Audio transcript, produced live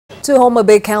To Homa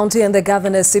Bay County, and the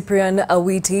Governor Cyprian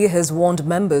Awiti has warned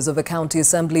members of the County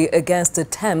Assembly against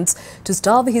attempts to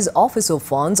starve his office of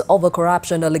funds over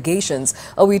corruption allegations.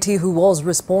 Awiti, who was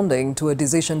responding to a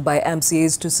decision by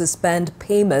MCAs to suspend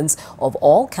payments of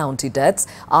all county debts,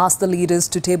 asked the leaders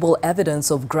to table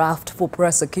evidence of graft for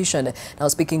prosecution. Now,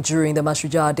 speaking during the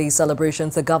Mashujaa Day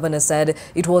celebrations, the Governor said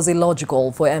it was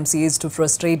illogical for MCAs to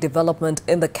frustrate development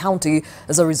in the county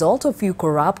as a result of few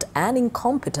corrupt and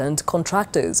incompetent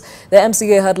contractors. The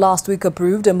MCA had last week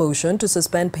approved a motion to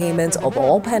suspend payments of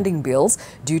all pending bills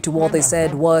due to what they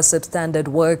said were substandard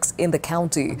works in the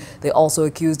county. They also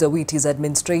accused Awiti's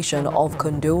administration of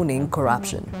condoning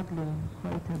corruption.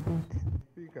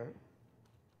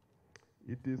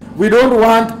 We don't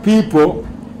want people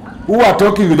who are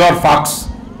talking without facts.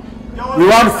 We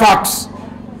want facts.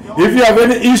 If you have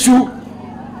any issue,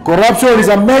 corruption is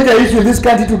a major issue in this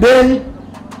country today,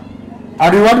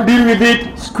 and we want to deal with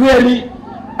it squarely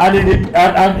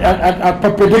and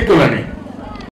perpendicularly.